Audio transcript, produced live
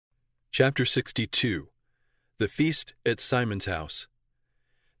Chapter 62. The Feast at Simon's House.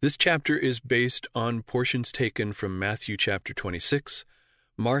 This chapter is based on portions taken from Matthew chapter 26,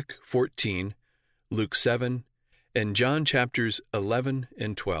 Mark 14, Luke 7, and John chapters 11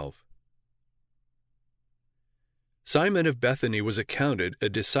 and 12. Simon of Bethany was accounted a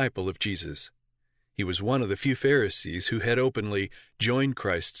disciple of Jesus. He was one of the few Pharisees who had openly joined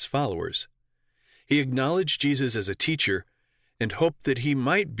Christ's followers. He acknowledged Jesus as a teacher and hoped that he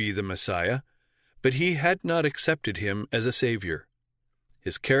might be the Messiah, but he had not accepted him as a Savior.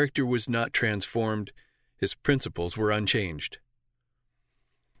 His character was not transformed, his principles were unchanged.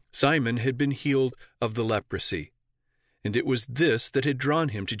 Simon had been healed of the leprosy, and it was this that had drawn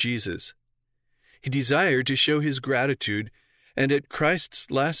him to Jesus. He desired to show his gratitude, and at Christ's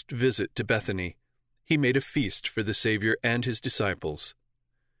last visit to Bethany, he made a feast for the Savior and his disciples.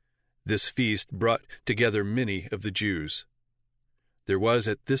 This feast brought together many of the Jews. There was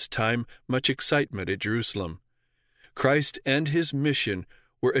at this time much excitement at Jerusalem. Christ and his mission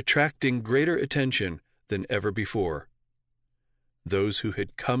were attracting greater attention than ever before. Those who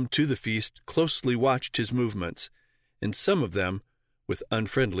had come to the feast closely watched his movements, and some of them with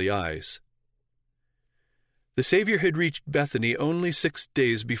unfriendly eyes. The Savior had reached Bethany only 6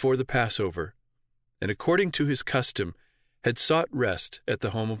 days before the Passover, and according to his custom, had sought rest at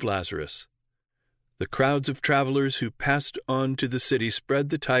the home of Lazarus. The crowds of travelers who passed on to the city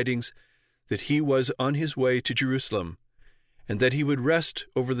spread the tidings that he was on his way to Jerusalem, and that he would rest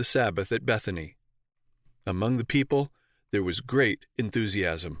over the Sabbath at Bethany. Among the people there was great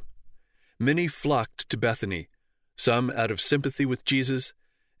enthusiasm. Many flocked to Bethany, some out of sympathy with Jesus,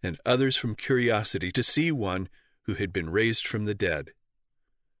 and others from curiosity to see one who had been raised from the dead.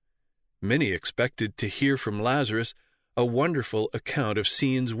 Many expected to hear from Lazarus a wonderful account of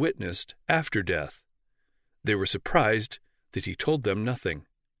scenes witnessed after death. They were surprised that he told them nothing.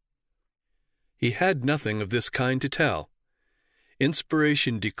 He had nothing of this kind to tell.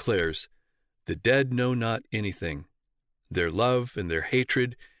 Inspiration declares, "The dead know not anything. Their love and their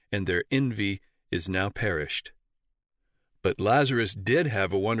hatred and their envy is now perished." But Lazarus did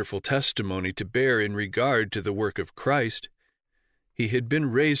have a wonderful testimony to bear in regard to the work of Christ. He had been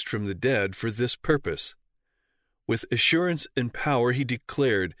raised from the dead for this purpose. With assurance and power he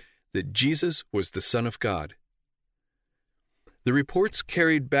declared that Jesus was the Son of God. The reports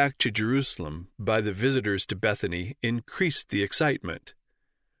carried back to Jerusalem by the visitors to Bethany increased the excitement.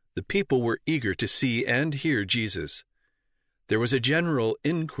 The people were eager to see and hear Jesus. There was a general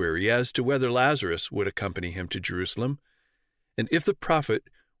inquiry as to whether Lazarus would accompany him to Jerusalem, and if the prophet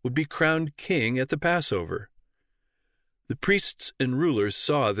would be crowned king at the Passover. The priests and rulers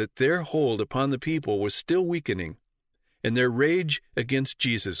saw that their hold upon the people was still weakening, and their rage against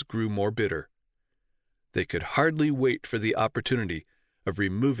Jesus grew more bitter. They could hardly wait for the opportunity of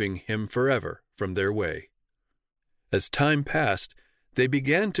removing him forever from their way. As time passed, they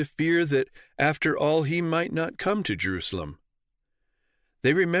began to fear that, after all, he might not come to Jerusalem.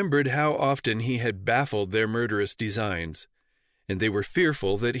 They remembered how often he had baffled their murderous designs, and they were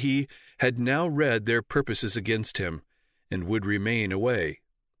fearful that he had now read their purposes against him and would remain away.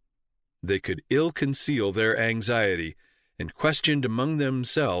 They could ill conceal their anxiety, and questioned among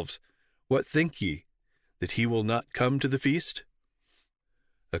themselves, "What think ye, that he will not come to the feast?"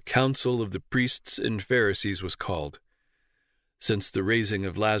 A council of the priests and Pharisees was called. Since the raising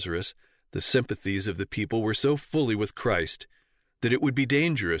of Lazarus, the sympathies of the people were so fully with Christ that it would be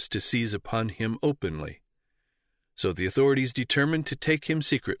dangerous to seize upon him openly. So the authorities determined to take him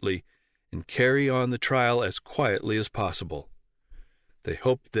secretly and carry on the trial as quietly as possible. They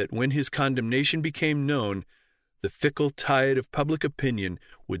hoped that when his condemnation became known, the fickle tide of public opinion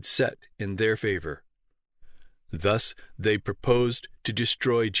would set in their favor. Thus they proposed to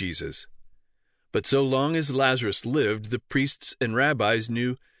destroy Jesus. But so long as Lazarus lived, the priests and rabbis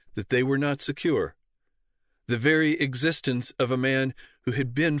knew that they were not secure. The very existence of a man who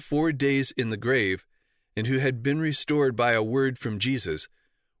had been 4 days in the grave and who had been restored by a word from Jesus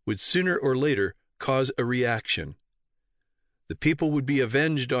would sooner or later cause a reaction. The people would be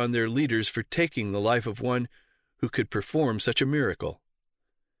avenged on their leaders for taking the life of one who could perform such a miracle.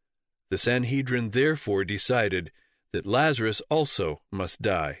 The Sanhedrin therefore decided that Lazarus also must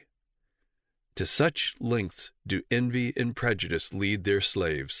die. To such lengths do envy and prejudice lead their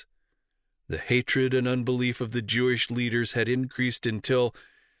slaves. The hatred and unbelief of the Jewish leaders had increased until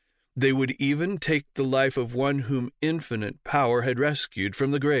they would even take the life of one whom infinite power had rescued from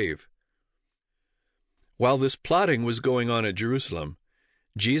the grave. While this plotting was going on at Jerusalem,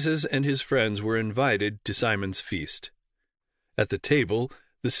 Jesus and his friends were invited to Simon's feast. At the table,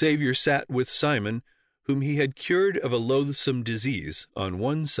 the Savior sat with Simon, whom he had cured of a loathsome disease, on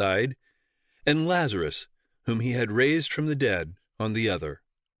one side, and Lazarus, whom he had raised from the dead, on the other.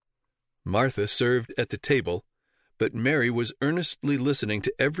 Martha served at the table, but Mary was earnestly listening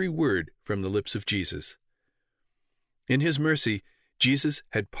to every word from the lips of Jesus. In his mercy, Jesus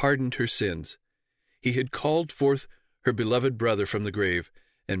had pardoned her sins. He had called forth her beloved brother from the grave,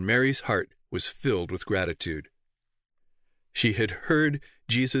 and Mary's heart was filled with gratitude. She had heard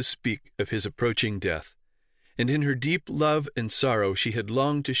Jesus speak of his approaching death, and in her deep love and sorrow she had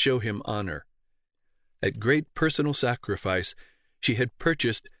longed to show him honor. At great personal sacrifice, she had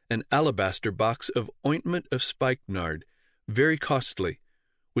purchased an alabaster box of ointment of spikenard, very costly,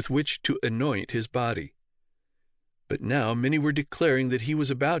 with which to anoint his body. But now many were declaring that he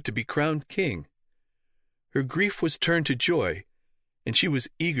was about to be crowned king. Her grief was turned to joy, and she was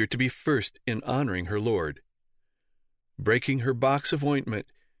eager to be first in honoring her Lord. Breaking her box of ointment,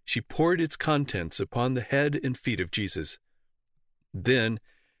 she poured its contents upon the head and feet of Jesus. Then,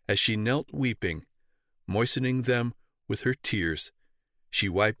 as she knelt weeping, moistening them with her tears, she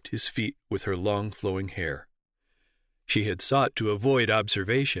wiped his feet with her long flowing hair. She had sought to avoid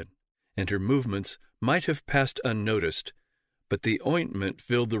observation, and her movements might have passed unnoticed, but the ointment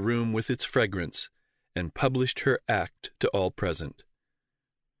filled the room with its fragrance, and published her act to all present.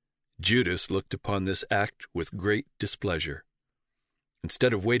 Judas looked upon this act with great displeasure.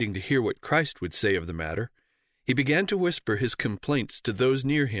 Instead of waiting to hear what Christ would say of the matter, he began to whisper his complaints to those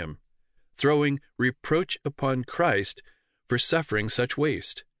near him, throwing reproach upon Christ for suffering such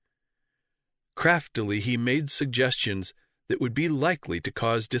waste. Craftily he made suggestions that would be likely to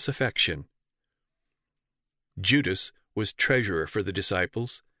cause disaffection. Judas was treasurer for the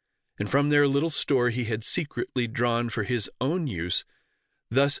disciples, and from their little store he had secretly drawn for his own use,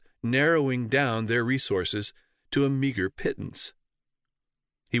 thus narrowing down their resources to a meager pittance.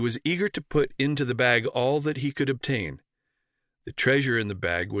 He was eager to put into the bag all that he could obtain. The treasure in the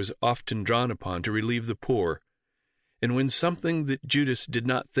bag was often drawn upon to relieve the poor, and when something that Judas did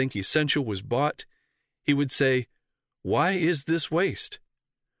not think essential was bought, he would say, "Why is this waste?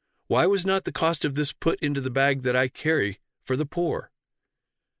 Why was not the cost of this put into the bag that I carry for the poor?"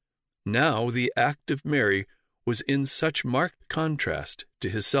 Now the act of Mary was in such marked contrast to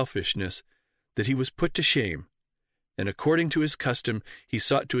his selfishness that he was put to shame, and according to his custom he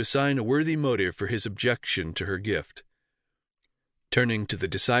sought to assign a worthy motive for his objection to her gift. Turning to the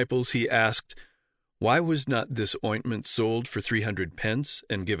disciples, he asked, "Why was not this ointment sold for 300 pence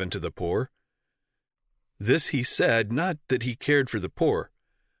and given to the poor?" This he said not that he cared for the poor,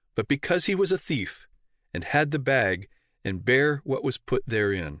 but because he was a thief, and had the bag, and bare what was put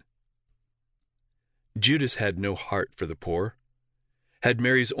therein. Judas had no heart for the poor. Had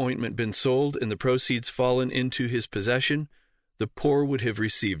Mary's ointment been sold and the proceeds fallen into his possession, the poor would have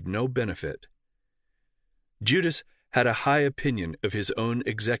received no benefit. Judas had a high opinion of his own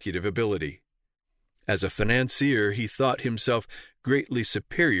executive ability. As a financier, he thought himself greatly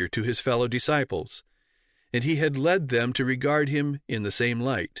superior to his fellow disciples, and he had led them to regard him in the same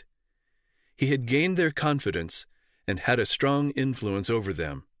light. He had gained their confidence and had a strong influence over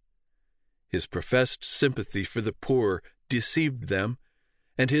them. His professed sympathy for the poor deceived them,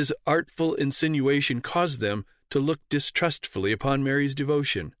 and his artful insinuation caused them to look distrustfully upon Mary's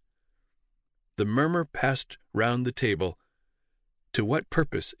devotion. The murmur passed round the table, "To what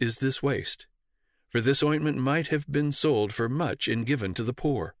purpose is this waste? For this ointment might have been sold for much and given to the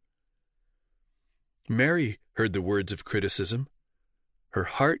poor." Mary heard the words of criticism. Her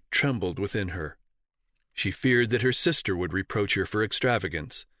heart trembled within her. She feared that her sister would reproach her for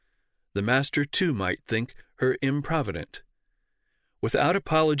extravagance. The master, too, might think her improvident. Without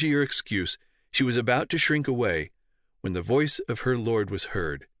apology or excuse, she was about to shrink away, when the voice of her Lord was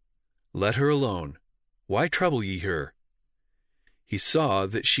heard. "Let her alone. Why trouble ye her?" He saw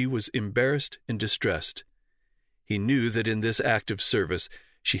that she was embarrassed and distressed. He knew that in this act of service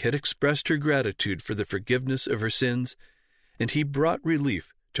she had expressed her gratitude for the forgiveness of her sins, and he brought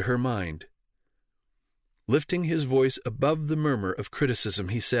relief to her mind. Lifting his voice above the murmur of criticism,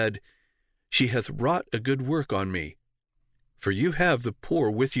 he said, "She hath wrought a good work on me. For you have the poor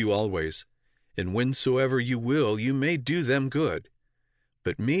with you always, and whensoever you will, you may do them good.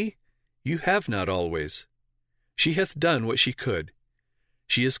 But me you have not always. She hath done what she could.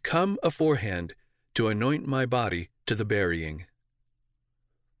 She is come aforehand to anoint my body to the burying."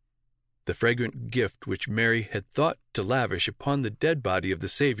 The fragrant gift which Mary had thought to lavish upon the dead body of the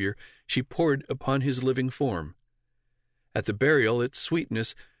Savior she poured upon his living form. At the burial its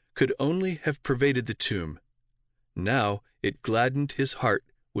sweetness could only have pervaded the tomb. Now it gladdened his heart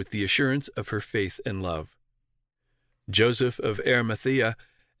with the assurance of her faith and love. Joseph of Arimathea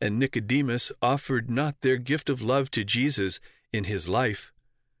and Nicodemus offered not their gift of love to Jesus in his life.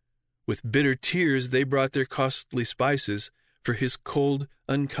 With bitter tears they brought their costly spices for his cold,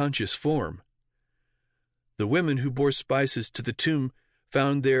 unconscious form. The women who bore spices to the tomb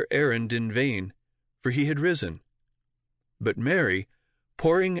found their errand in vain, for he had risen. But Mary,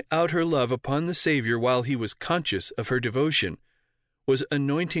 pouring out her love upon the Savior while he was conscious of her devotion, was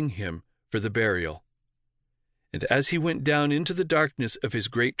anointing him for the burial. And as he went down into the darkness of his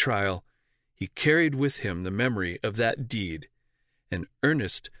great trial, he carried with him the memory of that deed, an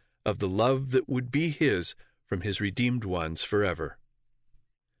earnest of the love that would be his from his redeemed ones forever.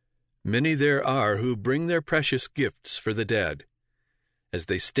 Many there are who bring their precious gifts for the dead. As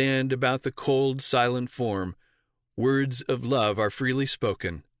they stand about the cold, silent form, words of love are freely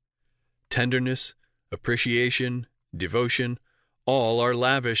spoken. Tenderness, appreciation, devotion, all are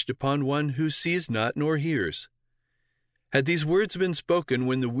lavished upon one who sees not nor hears. Had these words been spoken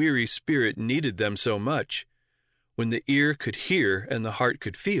when the weary spirit needed them so much, when the ear could hear and the heart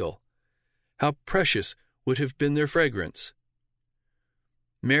could feel, how precious would have been their fragrance.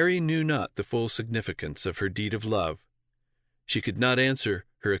 Mary knew not the full significance of her deed of love. She could not answer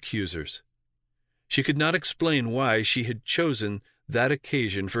her accusers. She could not explain why she had chosen that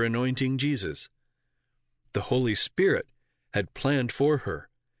occasion for anointing Jesus. The Holy Spirit had planned for her,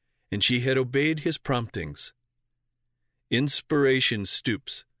 and she had obeyed his promptings. Inspiration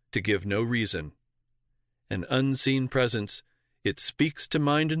stoops to give no reason. An unseen presence, it speaks to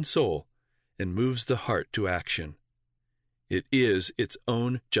mind and soul and moves the heart to action. It is its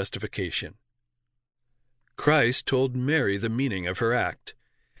own justification. Christ told Mary the meaning of her act,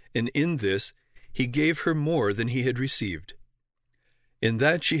 and in this he gave her more than he had received. In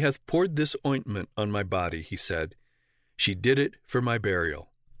that she hath poured this ointment on my body, he said, she did it for my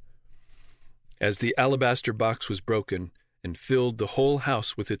burial. As the alabaster box was broken and filled the whole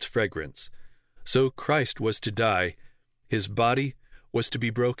house with its fragrance, so Christ was to die, his body was to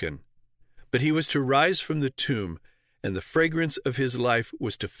be broken, but he was to rise from the tomb, and the fragrance of his life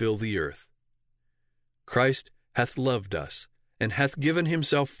was to fill the earth. Christ hath loved us, and hath given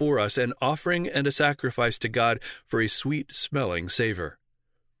himself for us, an offering and a sacrifice to God for a sweet-smelling savour.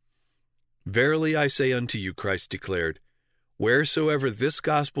 Verily I say unto you, Christ declared, wheresoever this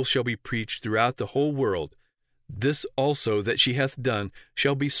gospel shall be preached throughout the whole world, this also that she hath done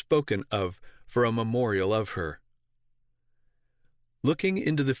shall be spoken of for a memorial of her. Looking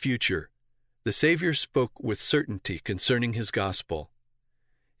into the future, the Savior spoke with certainty concerning his gospel.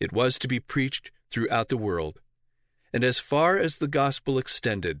 It was to be preached throughout the world, and as far as the gospel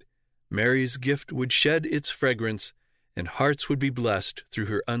extended, Mary's gift would shed its fragrance, and hearts would be blessed through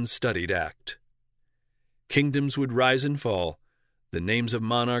her unstudied act. Kingdoms would rise and fall, the names of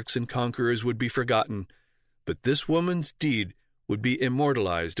monarchs and conquerors would be forgotten, but this woman's deed would be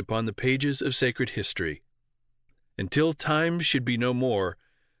immortalized upon the pages of sacred history. Until time should be no more,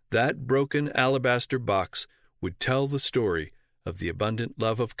 that broken alabaster box would tell the story of the abundant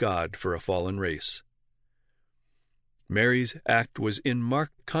love of God for a fallen race. Mary's act was in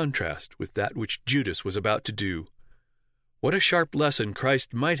marked contrast with that which Judas was about to do. What a sharp lesson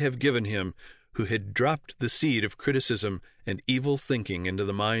Christ might have given him who had dropped the seed of criticism and evil thinking into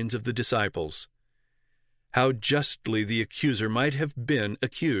the minds of the disciples. How justly the accuser might have been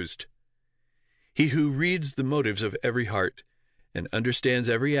accused. He who reads the motives of every heart and understands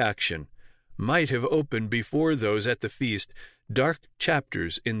every action might have opened before those at the feast dark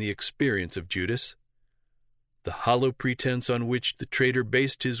chapters in the experience of Judas. The hollow pretense on which the traitor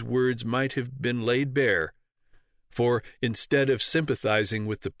based his words might have been laid bare, for instead of sympathizing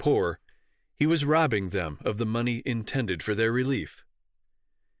with the poor, he was robbing them of the money intended for their relief.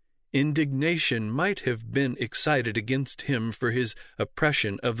 Indignation might have been excited against him for his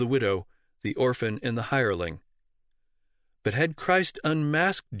oppression of the widow, the orphan, and the hireling. But had Christ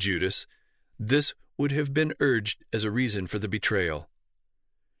unmasked Judas, this would have been urged as a reason for the betrayal.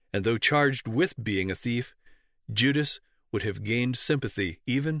 And though charged with being a thief, Judas would have gained sympathy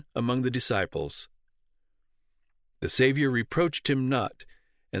even among the disciples. The Savior reproached him not,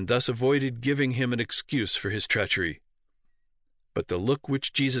 and thus avoided giving him an excuse for his treachery. But the look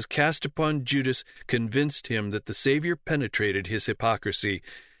which Jesus cast upon Judas convinced him that the Savior penetrated his hypocrisy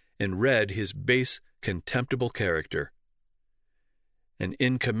and read his base, contemptible character. And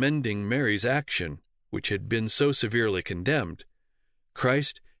in commending Mary's action, which had been so severely condemned,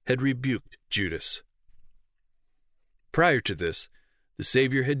 Christ had rebuked Judas. Prior to this, the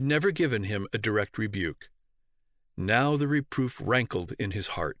Savior had never given him a direct rebuke. Now the reproof rankled in his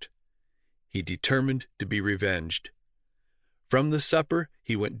heart. He determined to be revenged. From the supper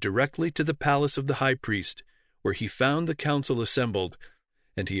he went directly to the palace of the high priest, where he found the council assembled,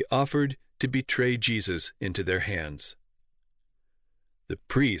 and he offered to betray Jesus into their hands. The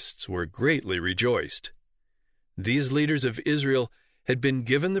priests were greatly rejoiced. These leaders of Israel had been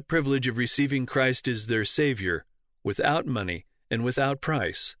given the privilege of receiving Christ as their Savior without money and without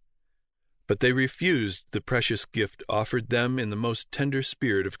price. But they refused the precious gift offered them in the most tender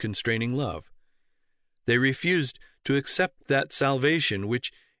spirit of constraining love. They refused to accept that salvation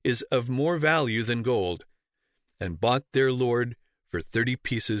which is of more value than gold, and bought their Lord for 30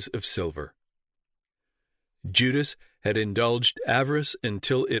 pieces of silver. Judas had indulged avarice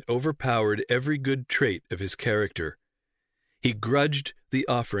until it overpowered every good trait of his character. He grudged the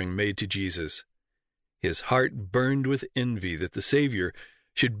offering made to Jesus. His heart burned with envy that the Savior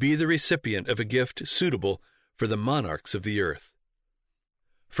should be the recipient of a gift suitable for the monarchs of the earth.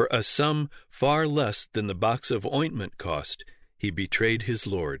 For a sum far less than the box of ointment cost, he betrayed his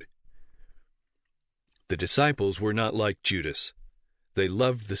Lord. The disciples were not like Judas. They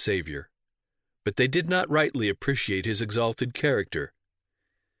loved the Savior, but they did not rightly appreciate his exalted character.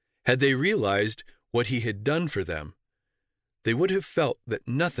 Had they realized what he had done for them, they would have felt that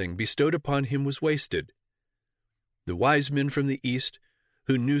nothing bestowed upon him was wasted. The wise men from the East,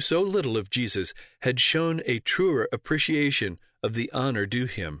 who knew so little of Jesus, had shown a truer appreciation of the honor due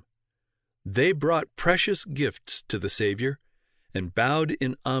him. They brought precious gifts to the Savior and bowed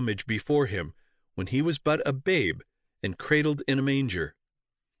in homage before him when he was but a babe and cradled in a manger.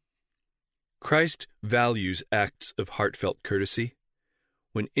 Christ values acts of heartfelt courtesy.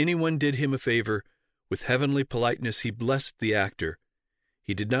 When anyone did him a favor, with heavenly politeness he blessed the actor.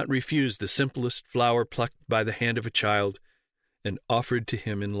 He did not refuse the simplest flower plucked by the hand of a child and offered to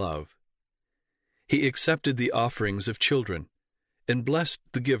him in love. He accepted the offerings of children and blessed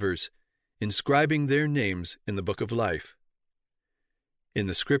the givers, inscribing their names in the book of life. In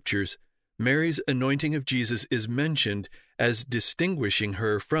the Scriptures, Mary's anointing of Jesus is mentioned as distinguishing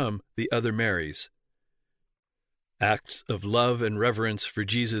her from the other Marys. Acts of love and reverence for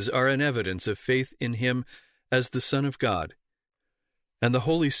Jesus are an evidence of faith in him as the Son of God, and the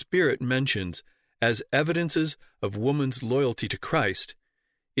Holy Spirit mentions as evidences of woman's loyalty to Christ,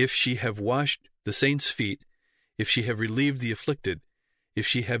 if she have washed the saints' feet, if she have relieved the afflicted, if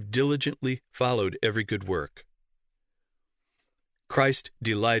she have diligently followed every good work. Christ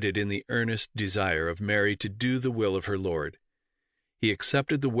delighted in the earnest desire of Mary to do the will of her Lord. He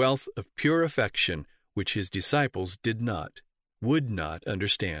accepted the wealth of pure affection which his disciples would not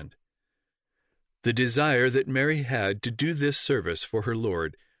understand. The desire that Mary had to do this service for her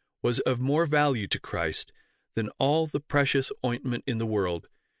Lord was of more value to Christ than all the precious ointment in the world,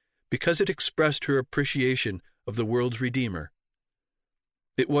 because it expressed her appreciation of the world's Redeemer.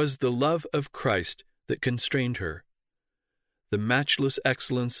 It was the love of Christ that constrained her. The matchless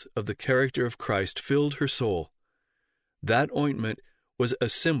excellence of the character of Christ filled her soul. That ointment was a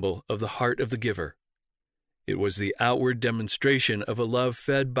symbol of the heart of the giver. It was the outward demonstration of a love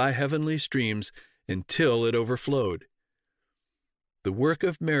fed by heavenly streams until it overflowed. The work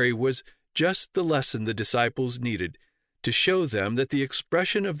of Mary was just the lesson the disciples needed to show them that the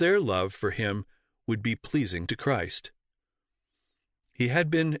expression of their love for him would be pleasing to Christ. He had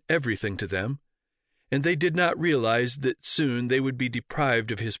been everything to them, and they did not realize that soon they would be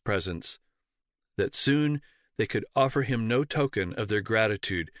deprived of his presence, that soon they could offer him no token of their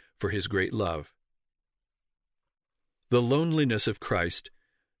gratitude for his great love. The loneliness of Christ,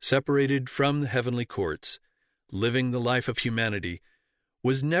 separated from the heavenly courts, living the life of humanity,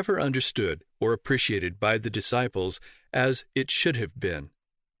 was never understood or appreciated by the disciples as it should have been.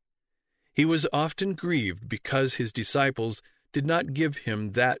 He was often grieved because his disciples did not give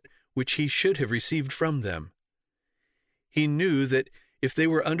him that which he should have received from them. He knew that if they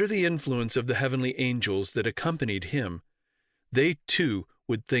were under the influence of the heavenly angels that accompanied him, they too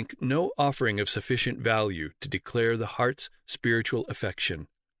would think no offering of sufficient value to declare the heart's spiritual affection.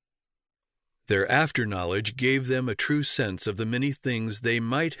 Their after-knowledge gave them a true sense of the many things they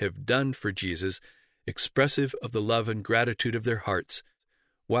might have done for Jesus, expressive of the love and gratitude of their hearts,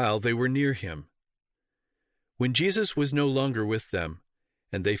 while they were near him. When Jesus was no longer with them,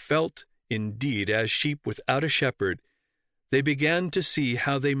 and they felt indeed as sheep without a shepherd, they began to see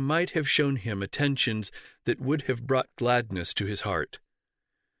how they might have shown him attentions that would have brought gladness to his heart.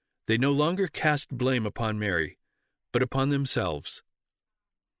 They no longer cast blame upon Mary, but upon themselves.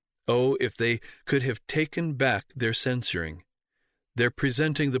 Oh, if they could have taken back their censuring, their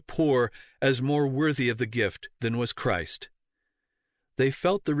presenting the poor as more worthy of the gift than was Christ. They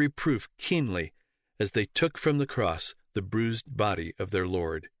felt the reproof keenly as they took from the cross the bruised body of their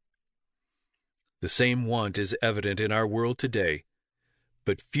Lord. The same want is evident in our world today,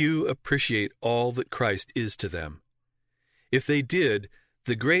 but few appreciate all that Christ is to them. If they did,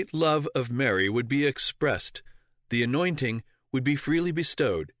 the great love of Mary would be expressed, the anointing would be freely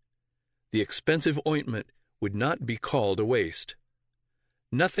bestowed, the expensive ointment would not be called a waste.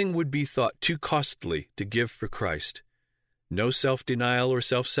 Nothing would be thought too costly to give for Christ, no self-denial or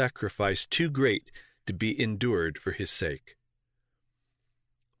self-sacrifice too great to be endured for his sake.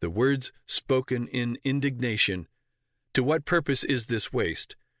 The words spoken in indignation, "To what purpose is this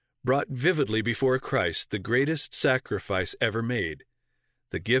waste?" brought vividly before Christ the greatest sacrifice ever made,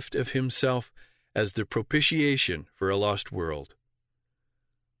 the gift of himself as the propitiation for a lost world.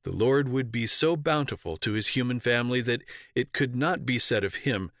 The Lord would be so bountiful to his human family that it could not be said of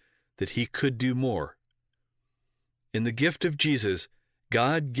him that he could do more. In the gift of Jesus,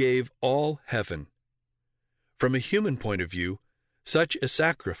 God gave all heaven. From a human point of view, such a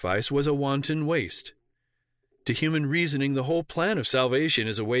sacrifice was a wanton waste. To human reasoning, the whole plan of salvation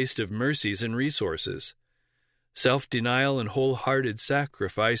is a waste of mercies and resources. Self-denial and wholehearted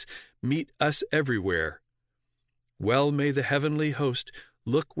sacrifice meet us everywhere. Well may the heavenly host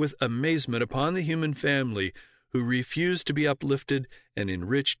look with amazement upon the human family who refuse to be uplifted and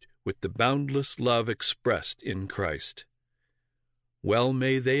enriched with the boundless love expressed in Christ. Well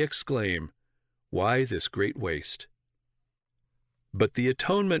may they exclaim, "Why this great waste?" But the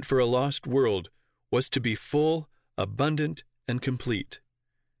atonement for a lost world was to be full, abundant, and complete.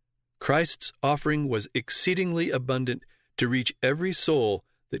 Christ's offering was exceedingly abundant to reach every soul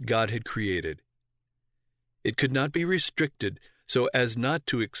that God had created. It could not be restricted so as not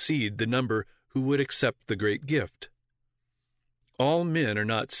to exceed the number who would accept the great gift. All men are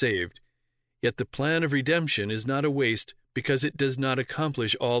not saved, yet the plan of redemption is not a waste because it does not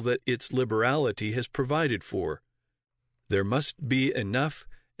accomplish all that its liberality has provided for. There must be enough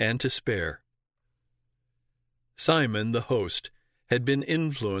and to spare. Simon, the host, had been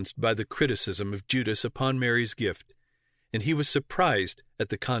influenced by the criticism of Judas upon Mary's gift, and he was surprised at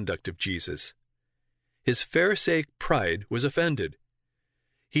the conduct of Jesus. His Pharisaic pride was offended.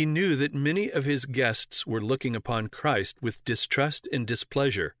 He knew that many of his guests were looking upon Christ with distrust and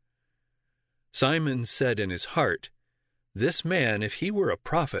displeasure. Simon said in his heart, "This man, if he were a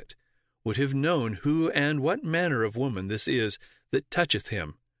prophet, would have known who and what manner of woman this is that toucheth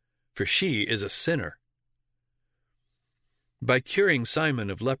him, for she is a sinner." By curing Simon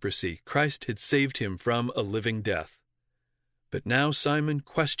of leprosy, Christ had saved him from a living death. But now Simon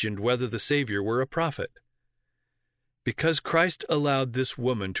questioned whether the Savior were a prophet. Because Christ allowed this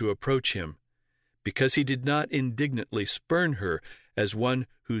woman to approach him, because he did not indignantly spurn her as one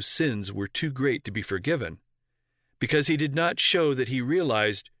whose sins were too great to be forgiven, because he did not show that he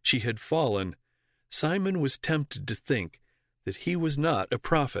realized she had fallen, Simon was tempted to think that he was not a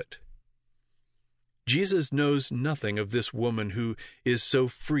prophet. Jesus knows nothing of this woman who is so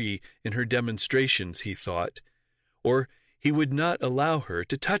free in her demonstrations, he thought, or he would not allow her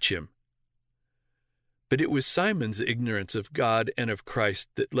to touch him. But it was Simon's ignorance of God and of Christ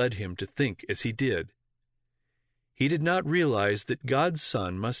that led him to think as he did. He did not realize that God's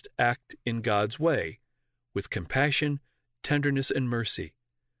Son must act in God's way, with compassion, tenderness, and mercy.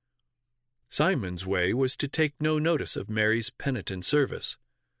 Simon's way was to take no notice of Mary's penitent service.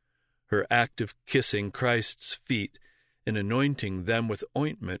 Her act of kissing Christ's feet and anointing them with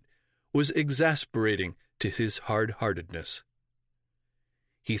ointment was exasperating to his hard-heartedness.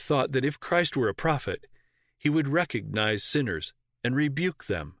 He thought that if Christ were a prophet, he would recognize sinners and rebuke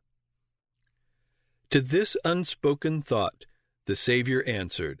them. To this unspoken thought the Savior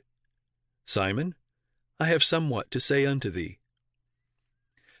answered, "Simon, I have somewhat to say unto thee.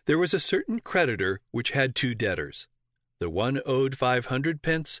 There was a certain creditor which had 2 debtors. The one owed 500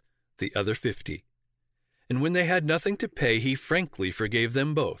 pence, the other 50. And when they had nothing to pay, he frankly forgave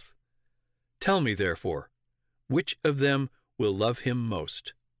them both. Tell me, therefore, which of them will love him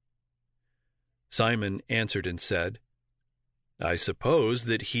most?" Simon answered and said, "I suppose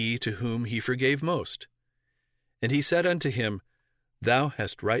that he to whom he forgave most." And he said unto him, "Thou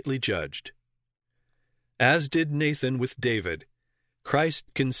hast rightly judged." As did Nathan with David, Christ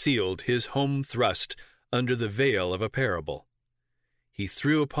concealed his home thrust under the veil of a parable. He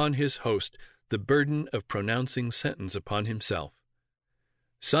threw upon his host the burden of pronouncing sentence upon himself.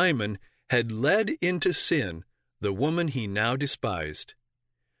 Simon had led into sin the woman he now despised.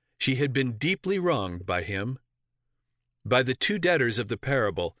 She had been deeply wronged by him. By the 2 debtors of the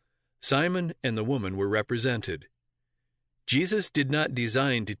parable, Simon and the woman were represented. Jesus did not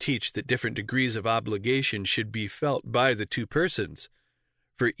design to teach that different degrees of obligation should be felt by the 2 persons,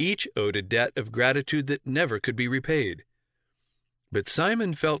 for each owed a debt of gratitude that never could be repaid. But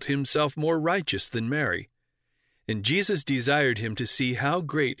Simon felt himself more righteous than Mary, and Jesus desired him to see how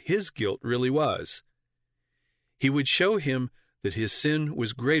great his guilt really was. He would show him that his sin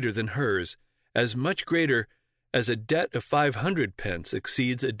was greater than hers, as much greater as a debt of 500 pence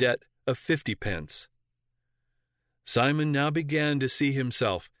exceeds a debt of 50 pence. Simon now began to see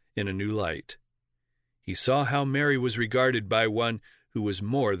himself in a new light. He saw how Mary was regarded by one who was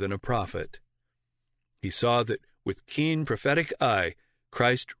more than a prophet. He saw that with keen prophetic eye,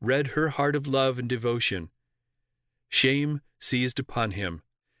 Christ read her heart of love and devotion. Shame seized upon him,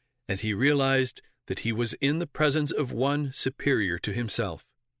 and he realized that he was in the presence of one superior to himself.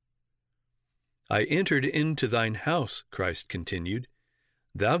 I entered into thine house, Christ continued.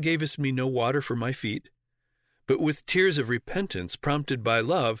 Thou gavest me no water for my feet, but with tears of repentance prompted by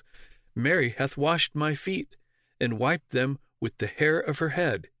love, Mary hath washed my feet, and wiped them with the hair of her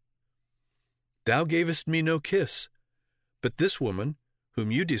head. Thou gavest me no kiss, but this woman,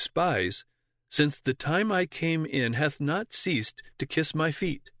 whom you despise, since the time I came in, hath not ceased to kiss my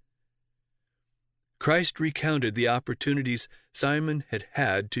feet. Christ recounted the opportunities Simon had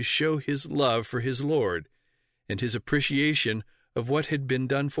had to show his love for his Lord, and his appreciation of what had been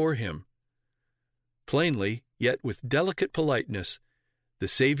done for him. Plainly, yet with delicate politeness, the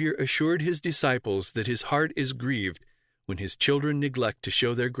Savior assured his disciples that his heart is grieved when his children neglect to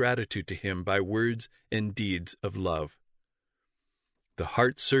show their gratitude to him by words and deeds of love. The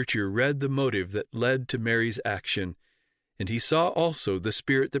heart-searcher read the motive that led to Mary's action, and he saw also the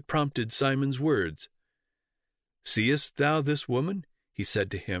spirit that prompted Simon's words. Seest thou this woman? He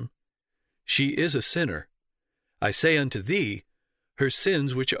said to him. She is a sinner. I say unto thee, her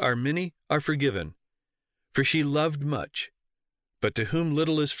sins, which are many, are forgiven. For she loved much. But to whom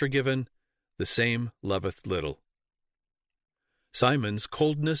little is forgiven, the same loveth little. Simon's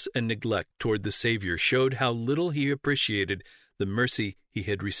coldness and neglect toward the Savior showed how little he appreciated the mercy he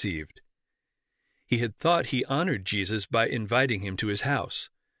had received. He had thought he honored Jesus by inviting him to his house,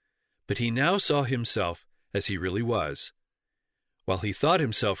 but he now saw himself as he really was. While he thought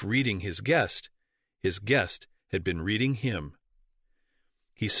himself reading his guest had been reading him.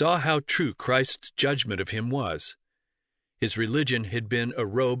 He saw how true Christ's judgment of him was. His religion had been a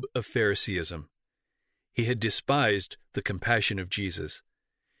robe of Phariseeism. He had despised the compassion of Jesus.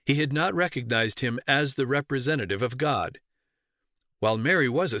 He had not recognized him as the representative of God. While Mary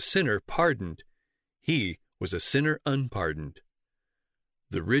was a sinner pardoned, he was a sinner unpardoned.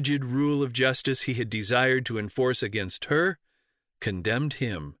 The rigid rule of justice he had desired to enforce against her condemned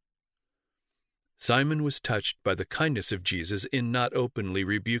him. Simon was touched by the kindness of Jesus in not openly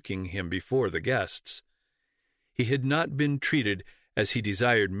rebuking him before the guests. He had not been treated as he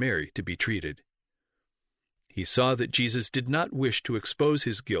desired Mary to be treated. He saw that Jesus did not wish to expose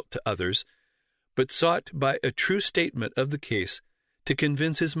his guilt to others, but sought by a true statement of the case to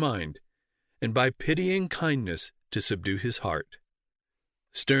convince his mind, and by pitying kindness to subdue his heart.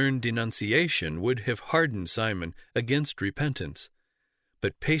 Stern denunciation would have hardened Simon against repentance,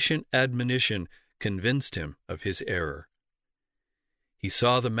 but patient admonition convinced him of his error. He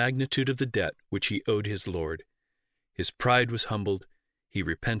saw the magnitude of the debt which he owed his Lord. His pride was humbled, he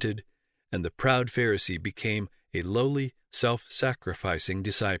repented, and the proud Pharisee became a lowly, self-sacrificing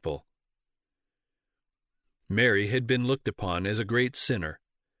disciple. Mary had been looked upon as a great sinner,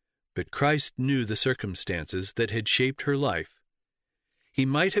 but Christ knew the circumstances that had shaped her life. He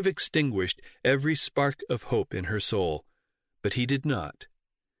might have extinguished every spark of hope in her soul, but he did not.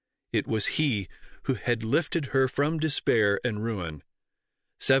 It was he who had lifted her from despair and ruin.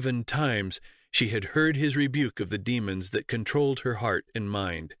 7 times she had heard his rebuke of the demons that controlled her heart and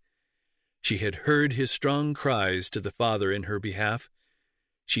mind. She had heard his strong cries to the Father in her behalf.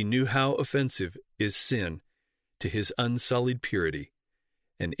 She knew how offensive is sin to his unsullied purity,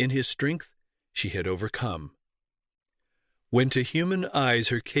 and in his strength she had overcome. When to human eyes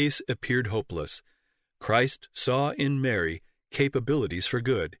her case appeared hopeless, Christ saw in Mary capabilities for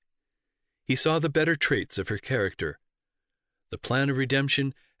good. He saw the better traits of her character. The plan of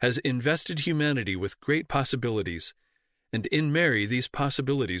redemption has invested humanity with great possibilities, and in Mary these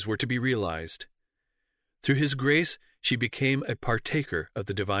possibilities were to be realized. Through his grace she became a partaker of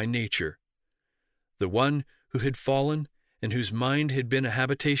the divine nature. The one who had fallen and whose mind had been a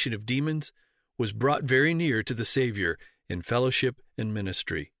habitation of demons was brought very near to the Savior in fellowship and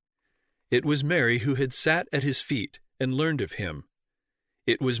ministry. It was Mary who had sat at his feet and learned of him.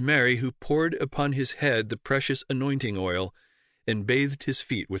 It was Mary who poured upon his head the precious anointing oil and bathed his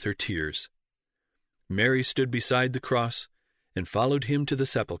feet with her tears. Mary stood beside the cross and followed him to the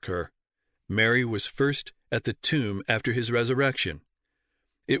sepulchre. Mary was first at the tomb after his resurrection.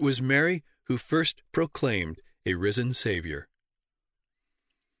 It was Mary who first proclaimed a risen Savior.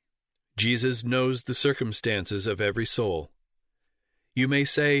 Jesus knows the circumstances of every soul. You may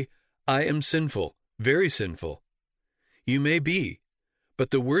say, I am sinful, very sinful. You may be,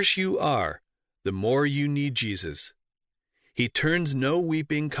 but the worse you are, the more you need Jesus. He turns no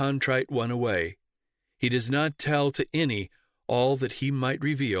weeping, contrite one away. He does not tell to any all that he might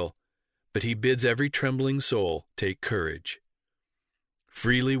reveal, but he bids every trembling soul take courage.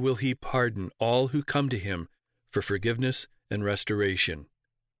 Freely will he pardon all who come to him for forgiveness and restoration.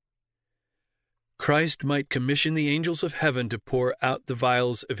 Christ might commission the angels of heaven to pour out the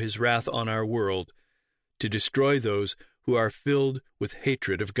vials of his wrath on our world, to destroy those who are filled with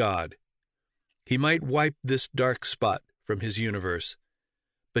hatred of God. He might wipe this dark spot from his universe,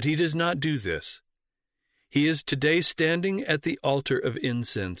 but he does not do this. He is today standing at the altar of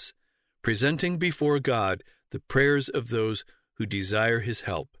incense, presenting before God the prayers of those who desire his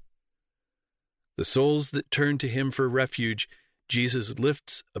help. The souls that turn to him for refuge, Jesus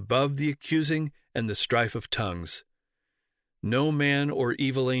lifts above the accusing and the strife of tongues. No man or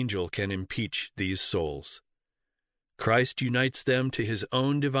evil angel can impeach these souls. Christ unites them to his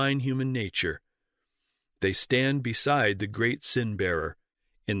own divine human nature. They stand beside the great sin-bearer,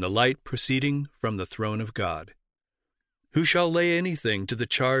 in the light proceeding from the throne of God. Who shall lay anything to the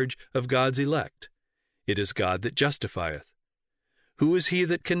charge of God's elect? It is God that justifieth. Who is he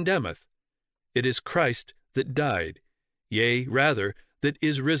that condemneth? It is Christ that died, yea, rather, that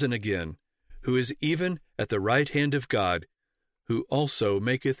is risen again, who is even at the right hand of God, who also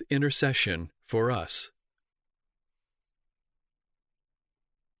maketh intercession for us.